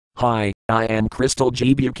Hi, I am Crystal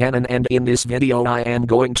G. Buchanan, and in this video I am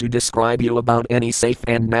going to describe you about any safe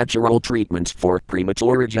and natural treatment for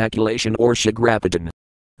premature ejaculation or Shigrapatan.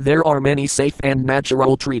 There are many safe and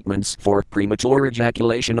natural treatments for premature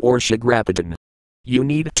ejaculation or Shigrapatan. You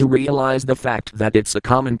need to realize the fact that it's a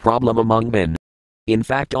common problem among men. In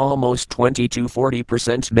fact, almost 20 to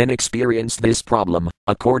 40% men experience this problem,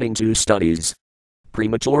 according to studies.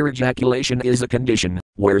 Premature ejaculation is a condition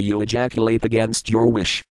where you ejaculate against your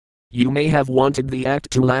wish. You may have wanted the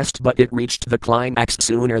act to last, but it reached the climax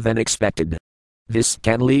sooner than expected. This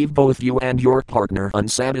can leave both you and your partner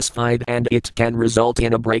unsatisfied, and it can result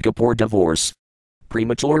in a breakup or divorce.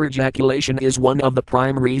 Premature ejaculation is one of the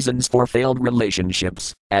prime reasons for failed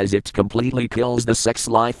relationships, as it completely kills the sex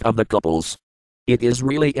life of the couples. It is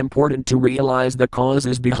really important to realize the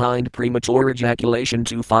causes behind premature ejaculation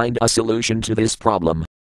to find a solution to this problem.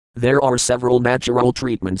 There are several natural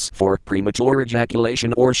treatments for premature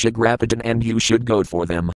ejaculation or Shigrapatan, and you should go for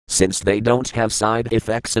them, since they don't have side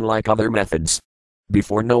effects unlike other methods.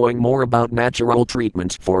 Before knowing more about natural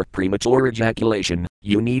treatment for premature ejaculation,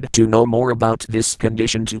 you need to know more about this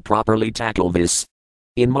condition to properly tackle this.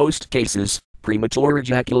 In most cases, premature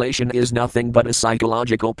ejaculation is nothing but a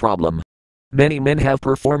psychological problem. Many men have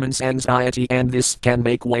performance anxiety, and this can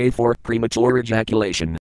make way for premature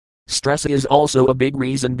ejaculation. Stress is also a big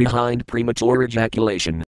reason behind premature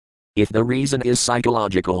ejaculation. If the reason is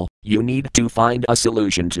psychological, you need to find a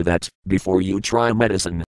solution to that before you try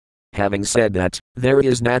medicine. Having said that, there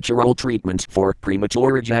is natural treatment for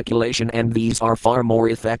premature ejaculation, and these are far more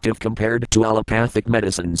effective compared to allopathic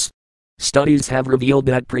medicines. Studies have revealed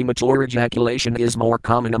that premature ejaculation is more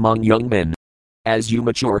common among young men. As you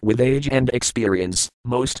mature with age and experience,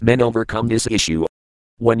 most men overcome this issue.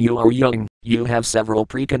 When you are young, you have several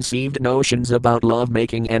preconceived notions about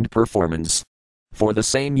lovemaking and performance. For the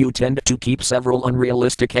same, you tend to keep several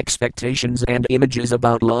unrealistic expectations and images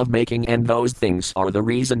about lovemaking, and those things are the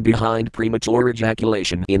reason behind premature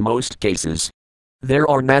ejaculation in most cases. There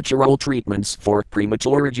are natural treatments for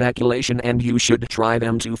premature ejaculation, and you should try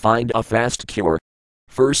them to find a fast cure.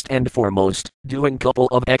 First and foremost, doing couple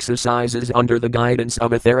of exercises under the guidance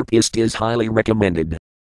of a therapist is highly recommended.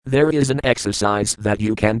 There is an exercise that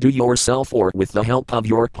you can do yourself or with the help of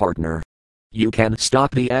your partner. You can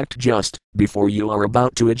stop the act just before you are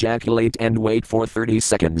about to ejaculate and wait for 30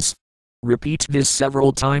 seconds. Repeat this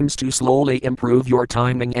several times to slowly improve your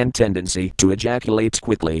timing and tendency to ejaculate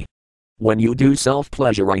quickly. When you do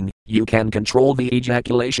self-pleasuring, you can control the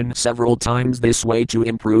ejaculation several times this way to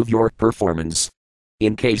improve your performance.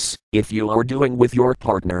 In case, if you are doing with your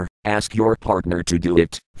partner, ask your partner to do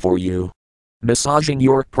it for you. Massaging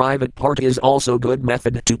your private part is also a good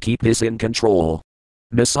method to keep this in control.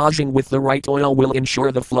 Massaging with the right oil will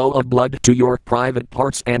ensure the flow of blood to your private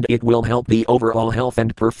parts, and it will help the overall health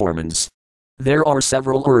and performance. There are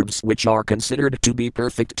several herbs which are considered to be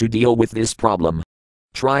perfect to deal with this problem.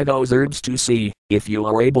 Try those herbs to see if you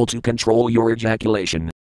are able to control your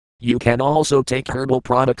ejaculation. You can also take herbal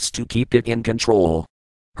products to keep it in control.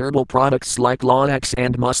 Herbal products like Launax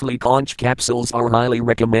and Muesli Conch capsules are highly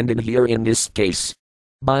recommended here in this case.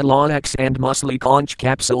 Buy Launax and Muesli Conch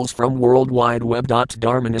capsules from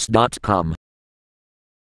worldwideweb.darmanis.com.